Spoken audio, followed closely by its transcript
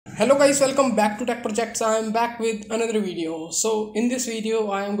Hello guys, welcome back to Tech Projects. I am back with another video. So in this video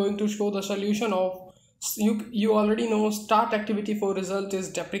I am going to show the solution of you already know start activity for result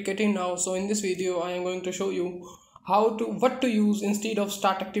is deprecating now. So in this video I am going to show you what to use instead of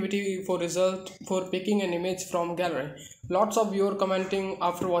start activity for result for picking an image from gallery. Lots of you are commenting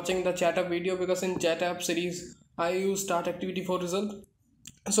after watching the chat app video, because in chat app series I use start activity for result.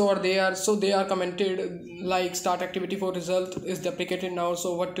 They are commented like start activity for result is deprecated now,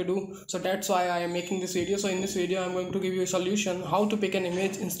 so what to do. So that's why I am making this video. So in this video I'm going to give you a solution how to pick an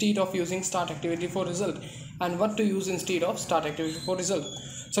image instead of using start activity for result, and what to use instead of start activity for result.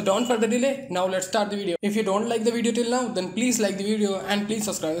 So don't further delay, now let's start the video. If you don't like the video till now, then please like the video and please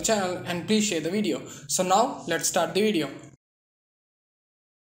subscribe the channel and please share the video. So now let's start the video.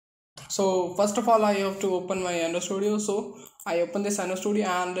 So first of all I have to open my Ando Studio. So I open this Ando Studio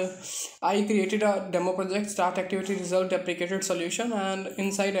and I created a demo project, start activity result deprecated solution, and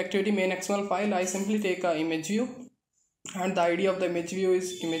inside activity main XML file I simply take a image view, and the ID of the image view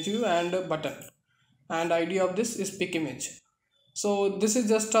is image view and button, and ID of this is pick image. So this is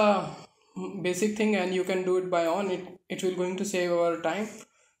just a basic thing and you can do it by on it will going to save our time.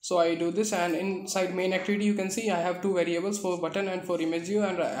 So I do this, and inside main activity you can see I have two variables for button and for image view,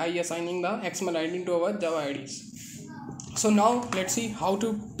 and I assigning the XML ID to our Java IDs. So now let's see how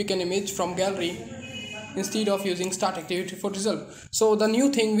to pick an image from gallery instead of using start activity for result. So the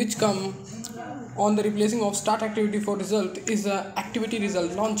new thing which come on the replacing of start activity for result is the activity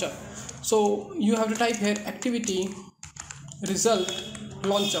result launcher. So you have to type here activity result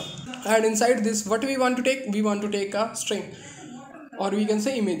launcher, and inside this what we want to take a string, or we can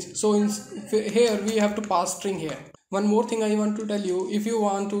say image. So here we have to pass string here. One more thing I want to tell you, if you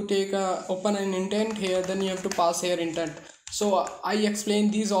want to take open an intent here, then you have to pass here intent. So I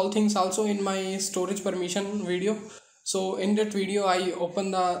explain these all things also in my storage permission video. So in that video I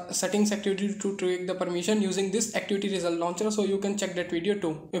open the settings activity to tweak the permission using this activity result launcher. So you can check that video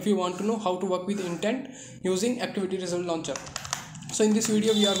too if you want to know how to work with intent using activity result launcher. So in this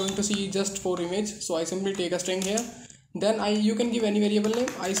video we are going to see just for image. So I simply take a string here, then you can give any variable name.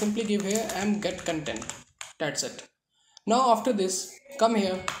 I simply give here mGetContent. That's it. Now after this, come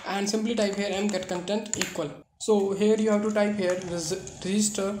here and simply type here mGetContent equal. So here you have to type here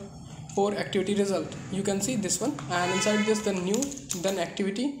register for activity result. You can see this one, and inside this the new, then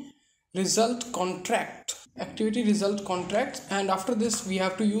activity result contract, activity result contract, and after this we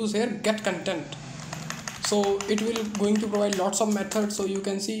have to use here get content. So it will going to provide lots of methods. So you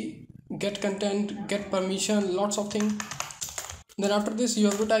can see get content, get permission, lots of things. Then after this you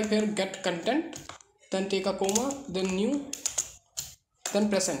have to type here get content, then take a comma, then new, then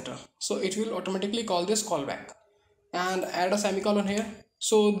press enter. So it will automatically call this callback and add a semicolon here.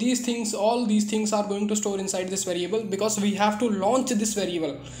 So all these things are going to store inside this variable, because we have to launch this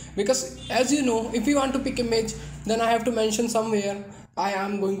variable. Because as you know, if we want to pick image, then I have to mention somewhere I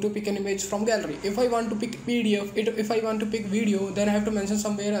am going to pick an image from gallery. If I want to pick PDF, if I want to pick video, then I have to mention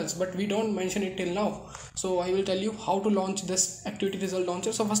somewhere else, but we don't mention it till now. So I will tell you how to launch this activity result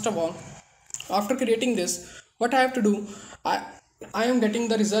launcher. So first of all, after creating this, what I have to do, I am getting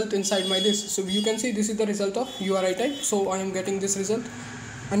the result inside my this. So you can see this is the result of URI type. So I am getting this result,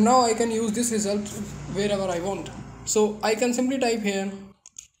 and now I can use this result wherever I want. So I can simply type here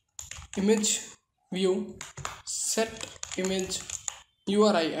image view set image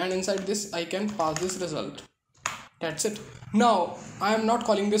URI, and inside this I can pass this result. That's it. Now I am not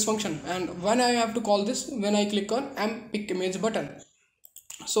calling this function, and when I have to call this, when I click on pick image button.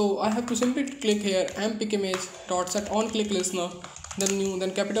 So I have to simply click here pick image dot set on click listener, then new,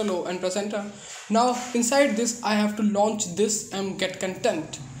 then capital O, and press enter. Now inside this I have to launch this get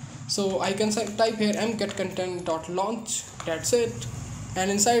content. So I can type here mGetContent dot launch. That's it. And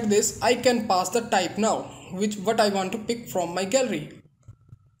inside this I can pass the type now, what I want to pick from my gallery.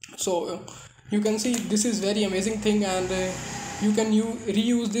 So you can see this is very amazing thing, and you can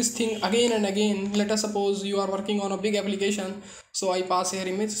reuse this thing again and again. Let us suppose you are working on a big application. So I pass here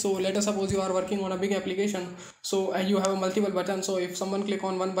image. So let us suppose you are working on a big application. So you have a multiple button. So if someone click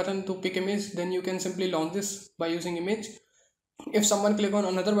on one button to pick image, then you can simply launch this by using image. If someone click on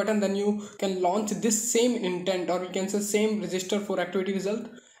another button, then you can launch this same intent, or we can say same register for activity result,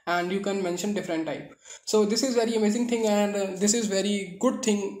 and you can mention different type. So this is very amazing thing, and this is very good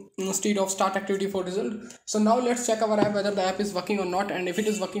thing instead of start activity for result. So now let's check our app whether the app is working or not, and if it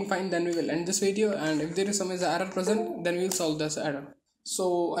is working fine, then we will end this video, and if there is some error present, then we will solve this error.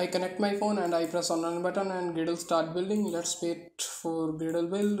 So I connect my phone and I press on button and Gradle start building. Let's wait for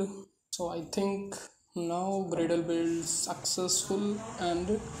Gradle build. So I think Now Gradle build successful, and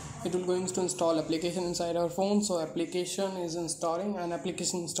it will going to install application inside our phone. So application is installing, and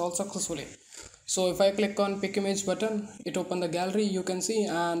application installed successfully. So if I click on pick image button, it open the gallery, you can see.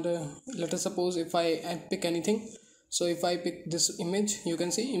 And let us suppose if I pick anything. So if I pick this image, you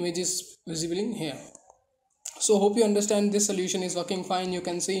can see image is visible in here. So hope you understand this solution is working fine. You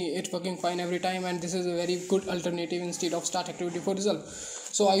can see it working fine every time, and this is a very good alternative instead of start activity for result.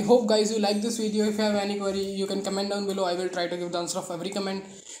 So I hope guys you like this video. If you have any query, you can comment down below. I will try to give the answer of every comment.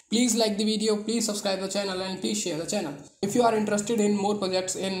 Please like the video, please subscribe the channel, and please share the channel. If you are interested in more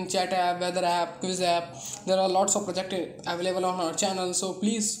projects in chat app, weather app, quiz app, there are lots of projects available on our channel. So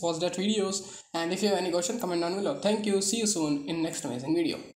please watch that videos, and if you have any question, comment down below. Thank you. See you soon in next amazing video.